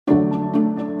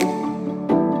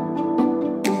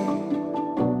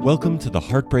Welcome to the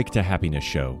Heartbreak to Happiness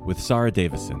Show with Sarah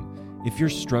Davison. If you're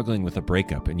struggling with a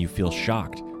breakup and you feel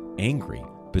shocked, angry,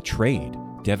 betrayed,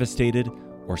 devastated,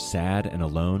 or sad and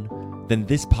alone, then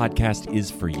this podcast is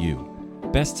for you.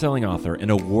 Best-selling author and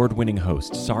award-winning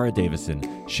host Sarah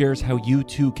Davison shares how you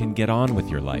too can get on with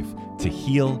your life to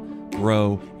heal,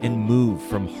 grow, and move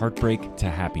from heartbreak to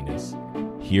happiness.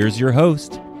 Here's your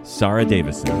host, Sarah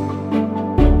Davison.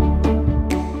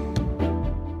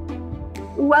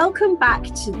 Welcome back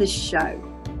to the show.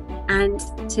 And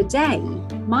today,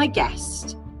 my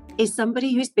guest is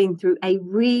somebody who's been through a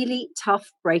really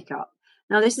tough breakup.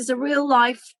 Now, this is a real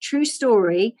life, true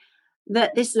story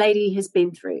that this lady has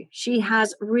been through. She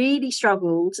has really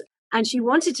struggled and she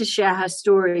wanted to share her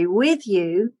story with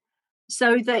you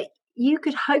so that you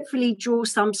could hopefully draw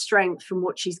some strength from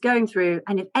what she's going through.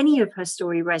 And if any of her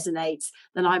story resonates,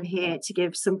 then I'm here to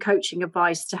give some coaching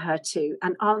advice to her too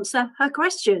and answer her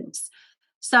questions.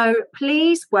 So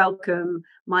please welcome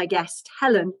my guest,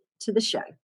 Helen, to the show.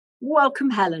 Welcome,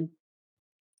 Helen.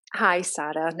 Hi,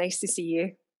 Sarah. Nice to see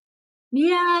you.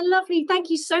 Yeah, lovely.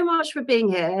 Thank you so much for being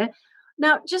here.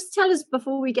 Now, just tell us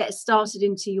before we get started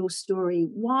into your story,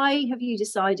 why have you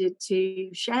decided to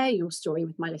share your story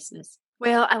with my listeners?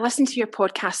 Well, I listen to your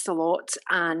podcast a lot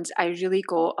and I really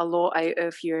got a lot out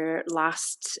of your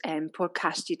last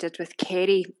podcast you did with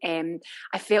Kerry.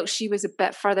 I felt she was a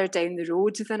bit further down the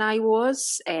road than I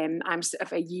was. I'm sort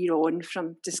of a year on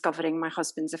from discovering my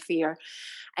husband's affair.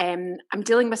 I'm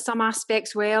dealing with some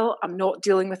aspects well. I'm not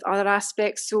dealing with other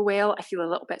aspects so well. I feel a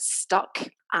little bit stuck.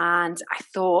 And I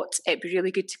thought it'd be really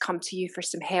good to come to you for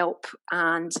some help.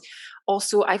 And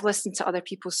also, I've listened to other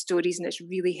people's stories and it's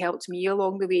really helped me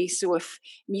along the way. So if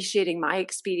me sharing my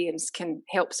experience can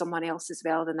help someone else as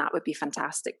well, then that would be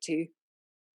fantastic too.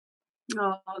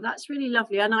 Oh, that's really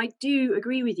lovely. And I do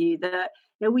agree with you that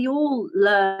we all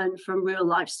learn from real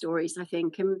life stories, I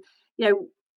think. And,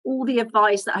 all the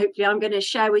advice that hopefully I'm going to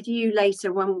share with you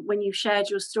later when you've shared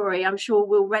your story, I'm sure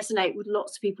will resonate with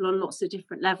lots of people on lots of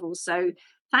different levels. So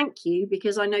thank you,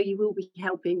 because I know you will be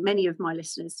helping many of my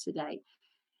listeners today.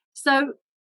 So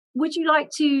would you like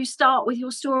to start with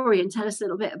your story and tell us a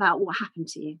little bit about what happened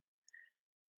to you?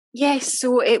 Yes,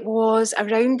 so it was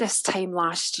around this time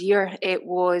last year. It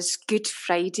was Good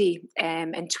Friday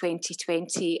in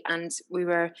 2020 and we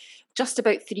were just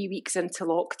about 3 weeks into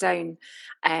lockdown.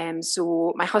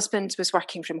 So my husband was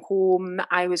working from home,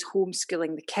 I was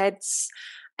homeschooling the kids,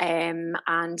 and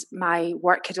my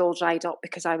work had all dried up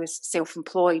because I was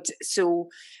self-employed. So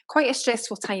quite a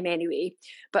stressful time anyway.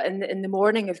 But in the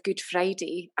morning of Good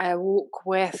Friday, I awoke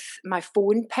with my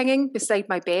phone pinging beside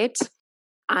my bed.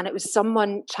 And it was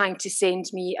someone trying to send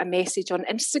me a message on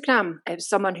Instagram. It was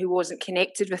someone who wasn't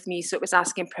connected with me, so it was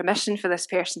asking permission for this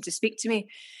person to speak to me.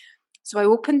 So I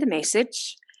opened the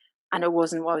message, and it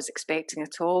wasn't what I was expecting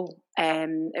at all.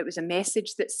 It was a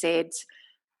message that said,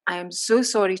 "I am so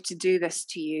sorry to do this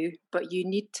to you, but you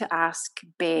need to ask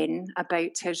Ben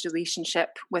about his relationship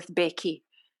with Becky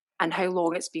and how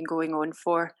long it's been going on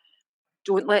for.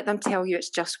 Don't let them tell you it's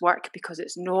just work because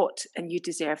it's not, and you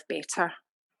deserve better."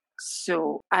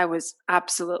 So I was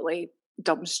absolutely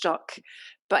dumbstruck.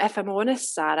 But if I'm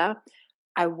honest, Sarah,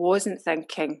 I wasn't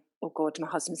thinking, oh God, my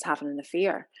husband's having an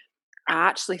affair. I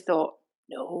actually thought,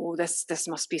 no, this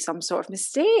must be some sort of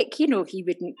mistake. He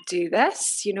wouldn't do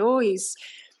this. He's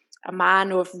a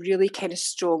man of really kind of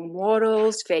strong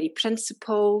morals, very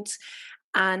principled.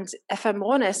 And if I'm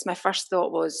honest, my first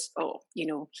thought was,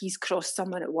 he's crossed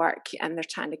someone at work and they're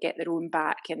trying to get their own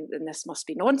back and this must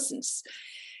be nonsense.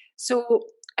 So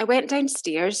I went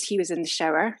downstairs, he was in the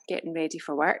shower getting ready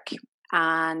for work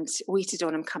and waited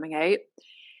on him coming out.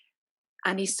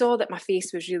 And he saw that my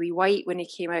face was really white when he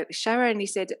came out the shower and he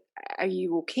said, "Are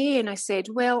you okay?" And I said,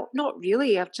 "Well, not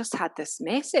really. I've just had this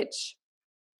message."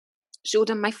 Showed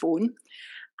him my phone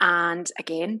and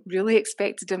again, really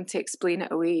expected him to explain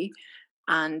it away.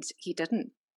 And he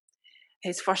didn't.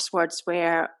 His first words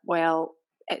were, "Well,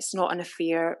 it's not an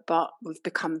affair, but we've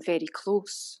become very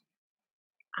close."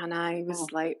 And I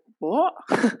was like, what?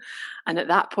 And at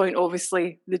that point,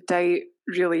 obviously, the doubt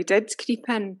really did creep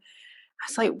in. I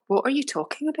was like, what are you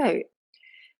talking about?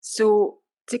 So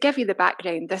to give you the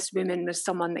background, this woman was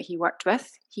someone that he worked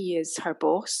with. He is her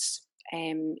boss.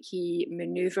 He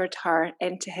manoeuvred her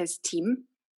into his team.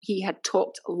 He had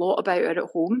talked a lot about her at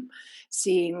home,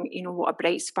 saying, what a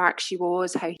bright spark she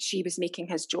was, how she was making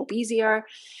his job easier.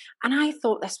 And I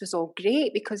thought this was all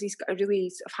great because he's got a really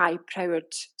sort of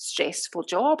high-powered, stressful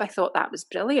job. I thought that was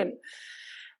brilliant.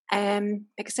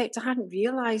 Except I hadn't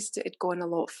realised it had gone a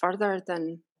lot further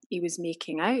than he was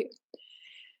making out.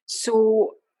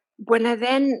 So when I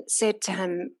then said to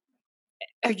him,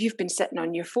 you've been sitting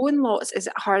on your phone lots. Is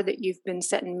it her that you've been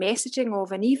sitting messaging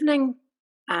of an evening?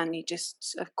 And he just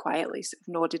sort of quietly sort of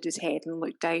nodded his head and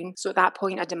looked down. So at that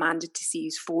point, I demanded to see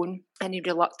his phone, and he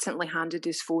reluctantly handed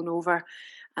his phone over.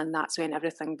 And that's when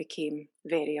everything became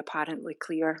very apparently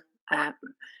clear.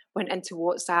 Went into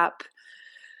WhatsApp,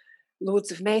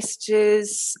 loads of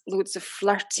messages, loads of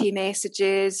flirty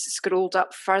messages, scrolled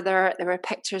up further. There were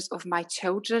pictures of my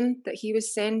children that he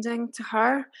was sending to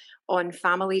her on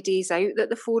family days out that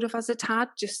the four of us had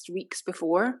just weeks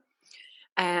before.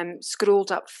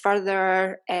 Scrolled up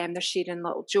further, they're sharing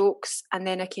little jokes, and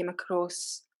then I came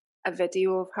across a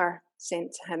video of her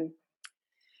sent to him.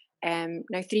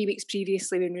 Now, 3 weeks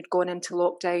previously, when we'd gone into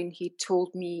lockdown, he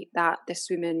told me that this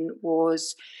woman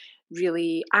was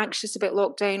really anxious about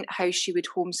lockdown, how she would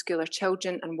homeschool her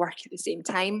children and work at the same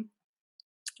time.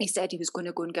 He said he was going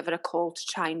to go and give her a call to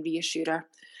try and reassure her.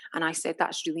 And I said,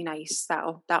 that's really nice.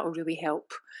 That'll really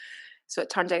help. So it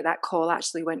turned out that call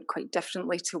actually went quite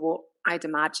differently to what I'd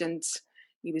imagined.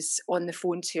 He was on the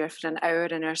phone to her for an hour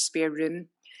in her spare room.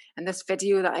 And this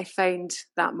video that I found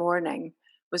that morning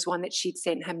was one that she'd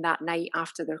sent him that night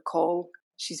after their call.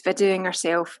 She's videoing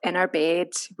herself in her bed,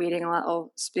 wearing a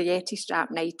little spaghetti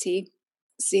strap nightie,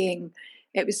 saying,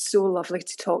 "It was so lovely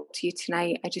to talk to you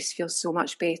tonight. I just feel so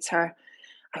much better.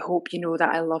 I hope you know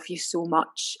that I love you so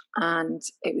much. And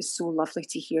it was so lovely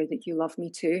to hear that you love me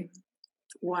too."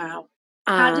 Wow.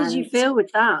 How did you feel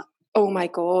with that? Oh my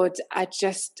God, I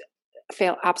just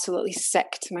felt absolutely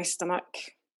sick to my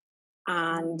stomach.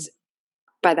 And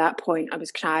by that point, I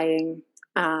was crying.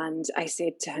 And I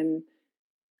said to him,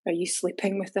 "Are you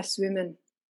sleeping with this woman?"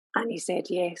 And he said,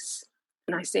 "Yes."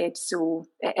 And I said, "So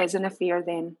it is an affair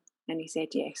then?" And he said,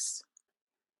 "Yes."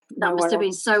 That must have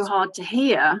been so hard to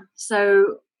hear.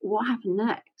 So what happened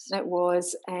next? It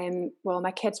was, well,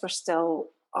 my kids were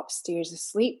still upstairs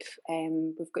asleep.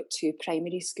 We've got 2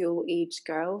 primary school age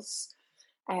girls.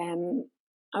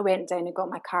 I went down and got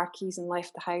my car keys and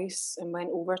left the house and went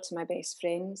over to my best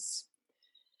friend's.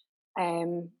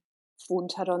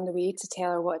 Phoned her on the way to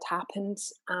tell her what had happened.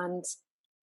 And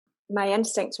my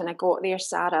instinct when I got there,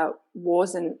 Sarah,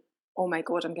 wasn't, "Oh my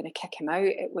God, I'm going to kick him out."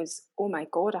 It was, "Oh my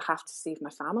God, I have to save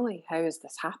my family. How has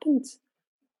this happened?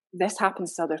 This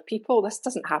happens to other people. This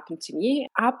doesn't happen to me."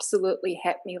 Absolutely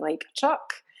hit me like a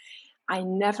truck. I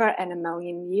never in a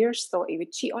million years thought he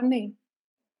would cheat on me.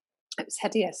 It was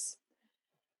hideous.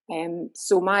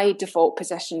 So my default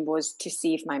position was to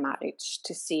save my marriage,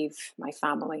 to save my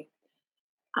family.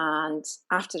 And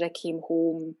after I came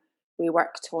home, we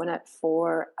worked on it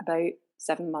for about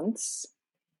 7 months.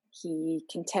 He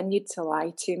continued to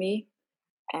lie to me.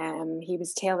 He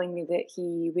was telling me that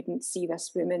he wouldn't see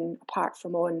this woman apart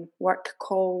from on work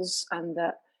calls, and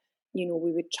that,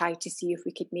 we would try to see if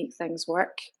we could make things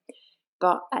work.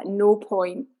 But at no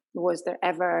point was there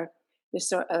ever the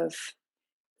sort of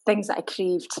things that I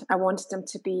craved. I wanted him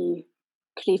to be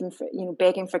craving for,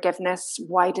 begging forgiveness.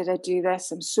 "Why did I do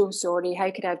this? I'm so sorry.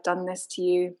 How could I have done this to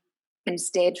you?"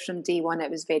 Instead, from day one, it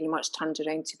was very much turned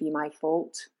around to be my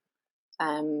fault.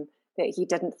 That he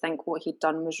didn't think what he'd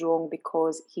done was wrong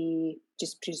because he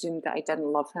just presumed that I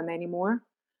didn't love him anymore.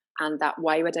 And that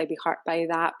why would I be hurt by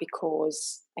that?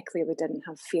 Because I clearly didn't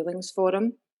have feelings for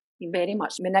him. He very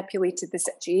much manipulated the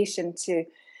situation to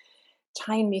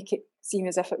try and make it seem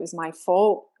as if it was my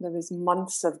fault. There was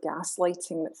months of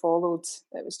gaslighting that followed.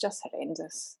 It was just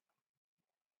horrendous.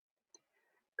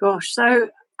 Gosh, so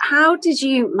how did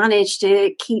you manage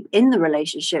to keep in the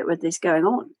relationship with this going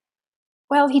on?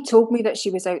 Well, he told me that she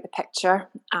was out the picture,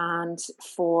 and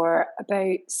for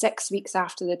about 6 weeks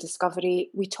after the discovery,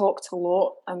 we talked a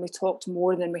lot, and we talked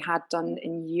more than we had done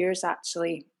in years,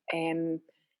 actually.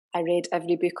 I read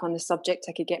every book on the subject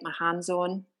I could get my hands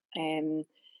on.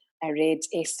 I read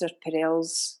Esther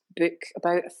Perel's book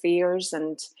about affairs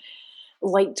and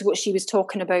liked what she was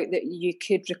talking about, that you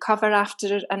could recover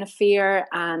after an affair,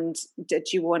 and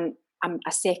did you want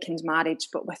a second marriage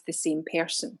but with the same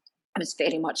person? I was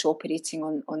very much operating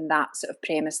on that sort of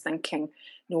premise, thinking,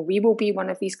 no, we will be one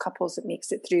of these couples that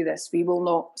makes it through this. We will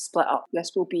not split up.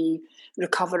 This will be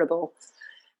recoverable.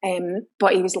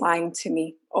 But he was lying to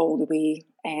me all the way.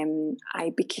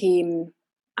 I became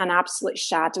an absolute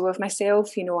shadow of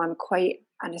myself. I'm quite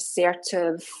an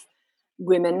assertive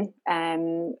woman.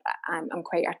 I'm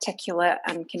quite articulate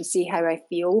and can say how I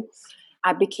feel.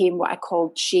 I became what I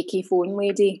called shaky phone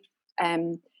lady.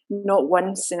 Not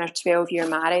once in our 12-year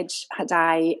marriage had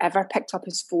I ever picked up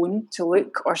his phone to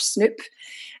look or snoop,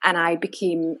 and I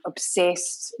became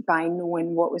obsessed by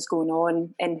knowing what was going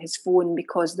on in his phone,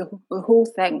 because the whole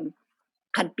thing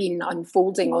had been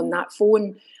unfolding on that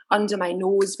phone under my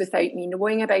nose without me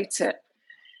knowing about it.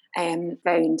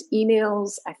 Found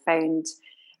emails, I found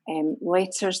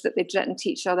letters that they'd written to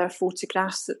each other,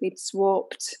 photographs that they'd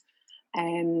swapped.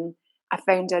 I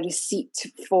found a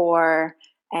receipt for,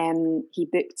 he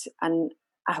booked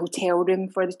a hotel room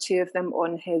for the two of them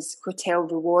on his hotel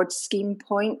reward scheme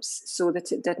points so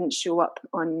that it didn't show up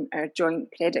on our joint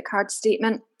credit card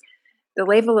statement. The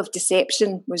level of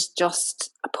deception was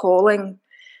just appalling.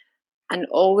 And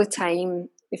all the time,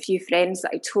 the few friends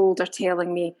that I told are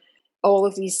telling me, all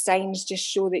of these signs just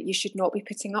show that you should not be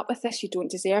putting up with this. You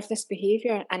don't deserve this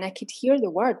behaviour. And I could hear the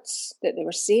words that they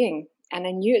were saying. And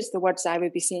I knew it's the words I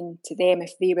would be saying to them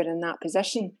if they were in that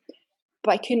position.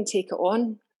 But I couldn't take it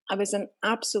on. I was an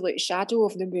absolute shadow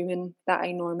of the woman that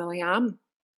I normally am.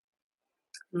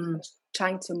 I was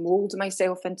trying to mould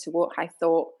myself into what I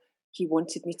thought he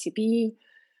wanted me to be.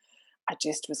 I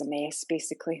just was a mess,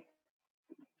 basically.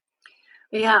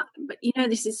 Yeah, but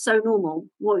this is so normal.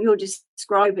 What you're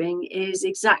describing is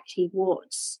exactly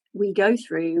what we go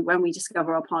through when we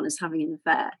discover our partner's having an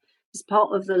affair. It's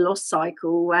part of the loss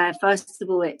cycle where, first of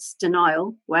all, it's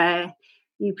denial, where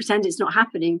you pretend it's not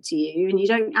happening to you, and you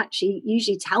don't actually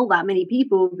usually tell that many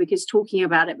people because talking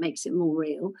about it makes it more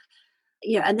real.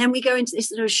 And then we go into this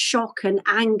sort of shock and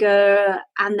anger,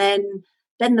 and then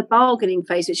the bargaining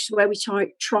phase, which is where we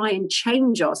try and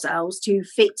change ourselves to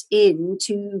fit in,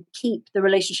 to keep the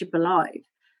relationship alive.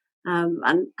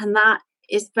 And that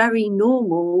is very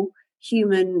normal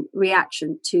human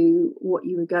reaction to what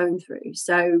you were going through.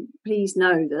 So please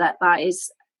know that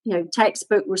is,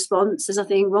 textbook response. There's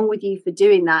nothing wrong with you for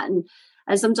doing that.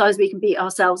 And sometimes we can beat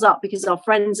ourselves up because our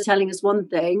friends are telling us one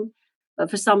thing, but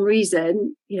for some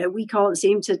reason, we can't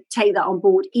seem to take that on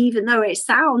board, even though it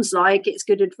sounds like it's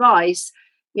good advice.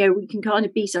 We can kind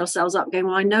of beat ourselves up going,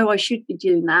 well, I know I should be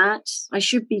doing that. I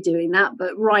should be doing that.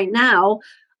 But right now,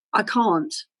 I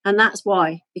can't. And that's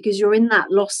why, because you're in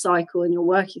that loss cycle and you're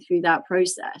working through that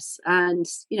process. And,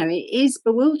 it is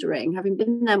bewildering. Having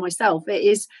been there myself, it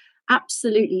is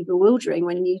absolutely bewildering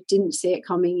when you didn't see it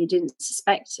coming, you didn't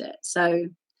suspect it. So,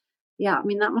 yeah,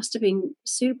 that must have been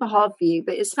super hard for you.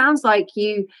 But it sounds like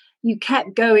you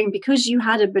kept going because you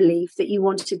had a belief that you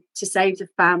wanted to save the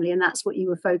family, and that's what you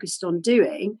were focused on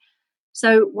doing.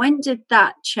 So when did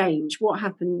that change? What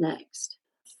happened next?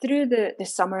 Through the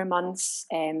summer months,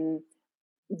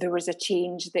 there was a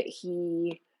change that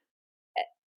he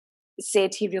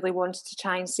said he really wanted to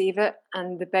try and save it.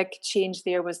 And the big change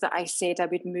there was that I said I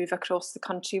would move across the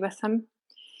country with him.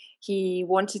 He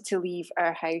wanted to leave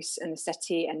our house in the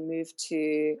city and move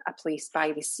to a place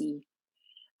by the sea.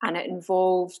 And it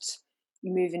involved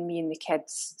moving me and the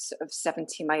kids sort of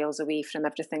 70 miles away from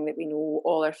everything that we know,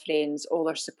 all our friends, all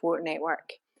our support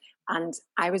network. And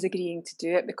I was agreeing to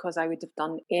do it because I would have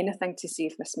done anything to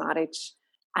save this marriage.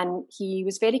 And he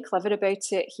was very clever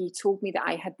about it. He told me that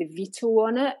I had the veto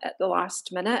on it at the last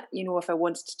minute, if I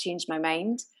wanted to change my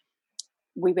mind.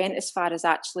 We went as far as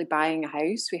actually buying a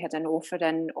house. We had an offer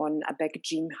in on a big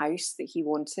dream house that he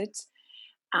wanted.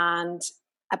 And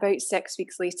about 6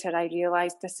 weeks later, I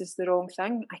realised this is the wrong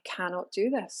thing. I cannot do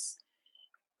this.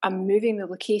 I'm moving the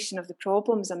location of the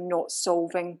problems. I'm not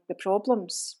solving the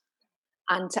problems.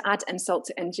 And to add insult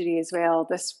to injury as well,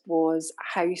 this was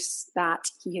a house that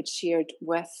he had shared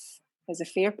with his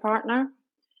affair partner.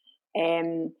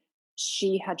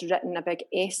 She had written a big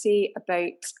essay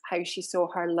about how she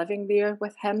saw her living there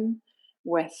with him,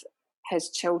 with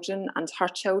his children and her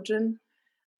children.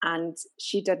 And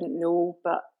she didn't know,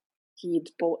 but he'd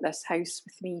bought this house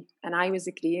with me, and I was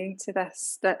agreeing to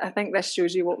this. That I think this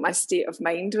shows you what my state of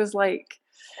mind was like.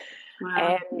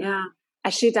 Wow. Yeah. I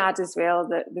should add as well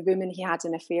that the woman he had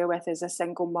an affair with is a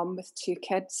single mum with 2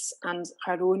 kids, and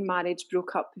her own marriage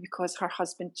broke up because her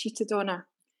husband cheated on her,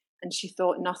 and she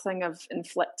thought nothing of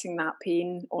inflicting that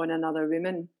pain on another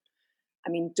woman.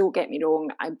 Don't get me wrong,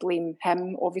 I blame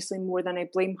him obviously more than I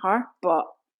blame her, but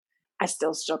I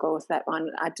still struggle with that one.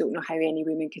 I don't know how any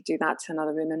woman could do that to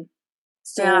another woman.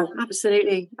 So, yeah,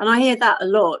 absolutely. And I hear that a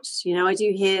lot. I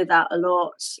do hear that a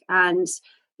lot. And,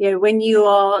 when you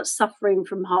are suffering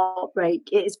from heartbreak,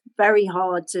 it is very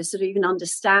hard to sort of even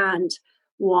understand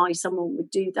why someone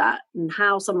would do that and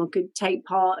how someone could take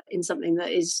part in something that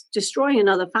is destroying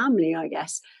another family, I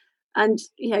guess. And,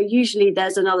 usually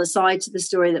there's another side to the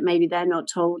story that maybe they're not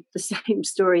told the same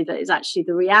story that is actually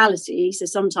the reality. So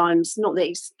sometimes not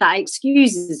that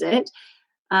excuses it,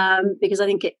 because I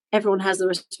think everyone has the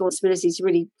responsibility to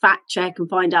really fact check and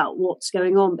find out what's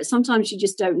going on. But sometimes you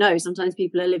just don't know. Sometimes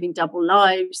people are living double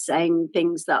lives, saying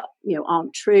things that,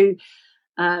 aren't true,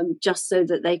 just so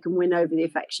that they can win over the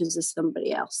affections of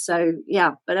somebody else. So,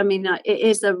 yeah, but it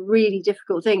is a really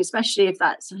difficult thing, especially if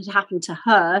that's happened to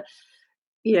her.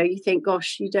 you think,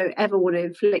 gosh, you don't ever want to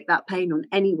inflict that pain on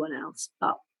anyone else.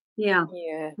 But yeah,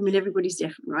 I mean, everybody's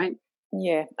different, right?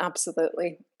 Yeah,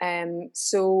 absolutely.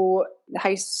 So the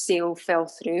house sale fell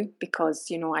through because,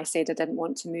 I said I didn't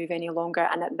want to move any longer.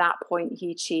 And at that point,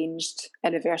 he changed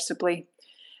irreversibly.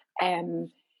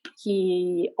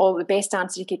 All the best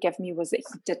answer he could give me was that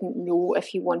he didn't know if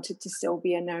he wanted to still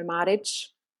be in our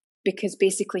marriage, because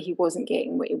basically he wasn't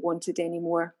getting what he wanted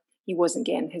anymore. He wasn't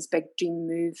getting his big dream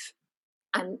move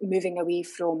and moving away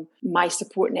from my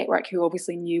support network, who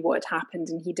obviously knew what had happened,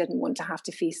 and he didn't want to have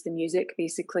to face the music,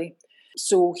 basically.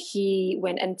 So he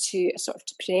went into a sort of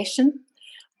depression.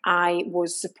 I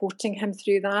was supporting him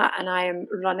through that, and I am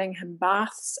running him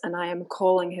baths, and I am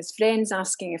calling his friends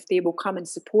asking if they will come and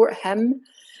support him.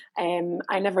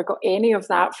 I never got any of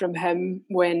that from him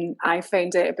when I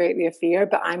found out about the affair,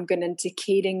 but I'm going into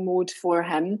caring mode for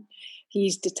him.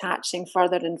 He's detaching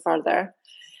further and further.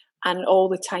 And all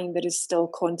the time there is still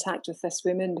contact with this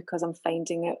woman because I'm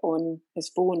finding it on his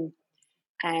phone.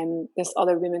 This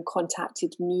other woman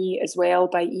contacted me as well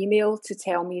by email to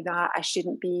tell me that I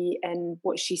shouldn't be in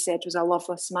what she said was a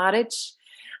loveless marriage,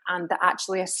 and that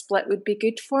actually a split would be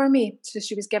good for me. So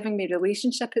she was giving me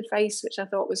relationship advice, which I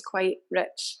thought was quite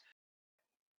rich.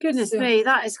 Goodness me,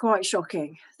 that is quite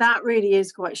shocking. That really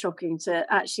is quite shocking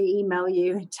to actually email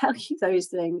you and tell you those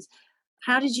things.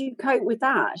 How did you cope with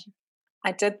that?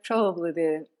 I did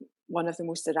probably one of the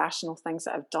most irrational things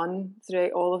that I've done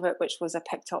throughout all of it, which was I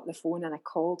picked up the phone and I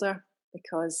called her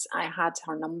because I had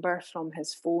her number from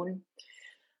his phone.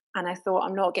 And I thought,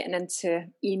 I'm not getting into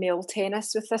email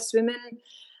tennis with this woman.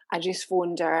 I just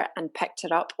phoned her and picked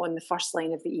her up on the first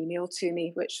line of the email to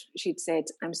me, which she'd said,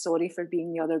 "I'm sorry for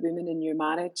being the other woman in your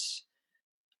marriage."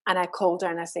 And I called her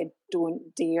and I said,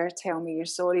 "Don't dare tell me you're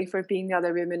sorry for being the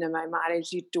other woman in my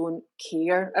marriage. You don't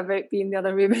care about being the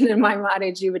other woman in my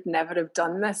marriage. You would never have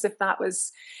done this if that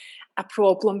was a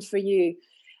problem for you.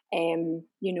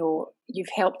 You've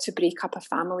helped to break up a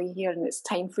family here and it's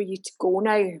time for you to go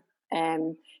now."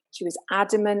 She was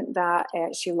adamant that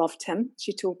she loved him.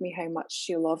 She told me how much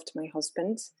she loved my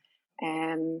husband.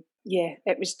 It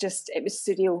was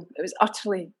surreal. It was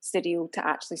utterly surreal to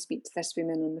actually speak to this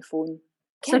woman on the phone.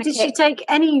 So did she take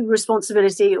any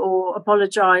responsibility or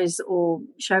apologise or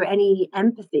show any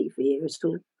empathy for you at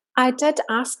all? I did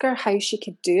ask her how she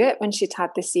could do it when she'd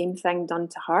had the same thing done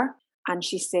to her. And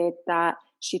she said that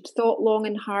she'd thought long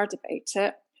and hard about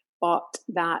it, but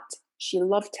that she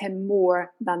loved him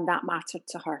more than that mattered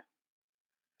to her.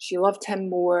 She loved him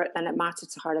more than it mattered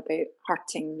to her about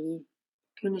hurting me.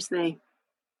 Goodness me.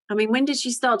 I mean, when did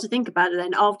she start to think about it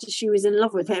then? After she was in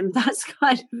love with him? That's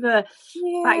kind of a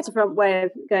back to front way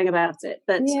of going about it.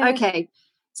 But okay,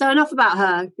 so enough about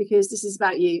her because this is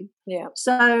about you. Yeah.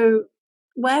 So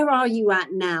where are you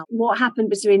at now? What happened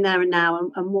between there and now,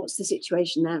 and what's the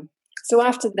situation now? So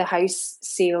after the house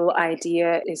sale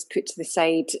idea is put to the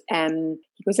side,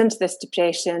 he goes into this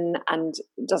depression and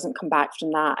doesn't come back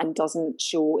from that and doesn't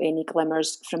show any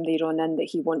glimmers from there on in that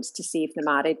he wants to save the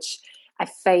marriage. I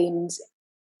find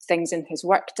things in his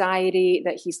work diary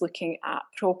that he's looking at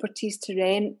properties to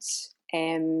rent.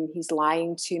 He's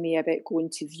lying to me about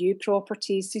going to view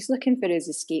properties. He's looking for his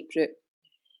escape route.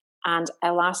 And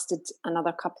I lasted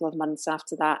another couple of months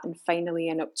after that. And finally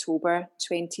in October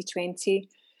 2020,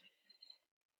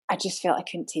 I just felt I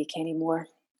couldn't take any more.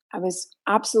 I was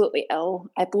absolutely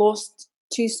ill. I'd lost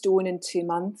 2 stone in 2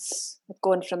 months. I'd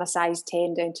gone from a size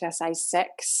 10 down to a size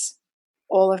 6.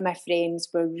 All of my friends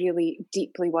were really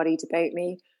deeply worried about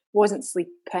me. Wasn't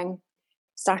sleeping.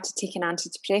 Started taking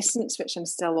antidepressants, which I'm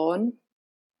still on.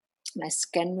 My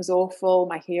skin was awful.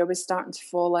 My hair was starting to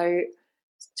fall out.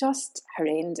 It's just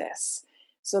horrendous.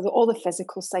 So all the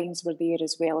physical signs were there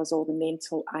as well as all the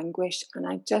mental anguish. And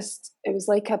it was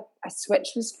like a switch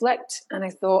was flicked and I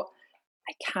thought,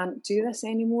 I can't do this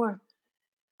anymore.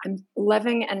 I'm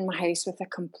living in my house with a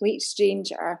complete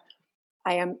stranger.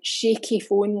 I am shaky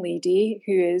phone lady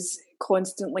who is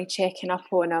constantly checking up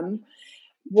on him.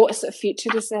 What sort of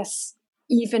future is this?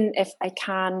 Even if I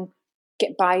can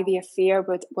get by the affair,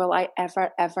 will I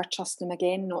ever trust him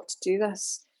again not to do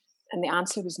this? And the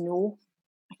answer was no.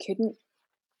 I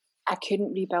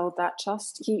couldn't rebuild that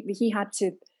trust. He had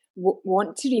to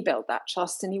want to rebuild that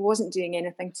trust and he wasn't doing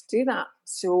anything to do that.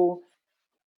 So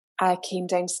I came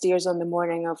downstairs on the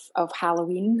morning of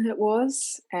Halloween, it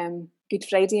was. Good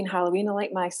Friday and Halloween, I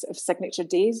like my sort of signature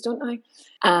days, don't I?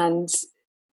 And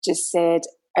just said,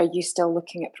 "Are you still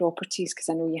looking at properties? Because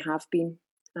I know you have been."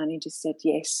 And he just said,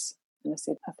 "Yes." And I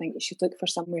said, "I think you should look for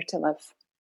somewhere to live."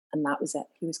 And that was it.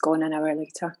 He was gone an hour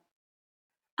later.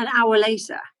 An hour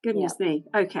later? Goodness me.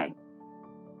 Okay.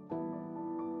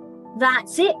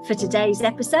 That's it for today's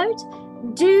episode.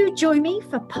 Do join me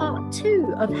for part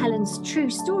 2 of Helen's true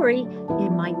story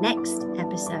in my next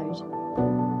episode.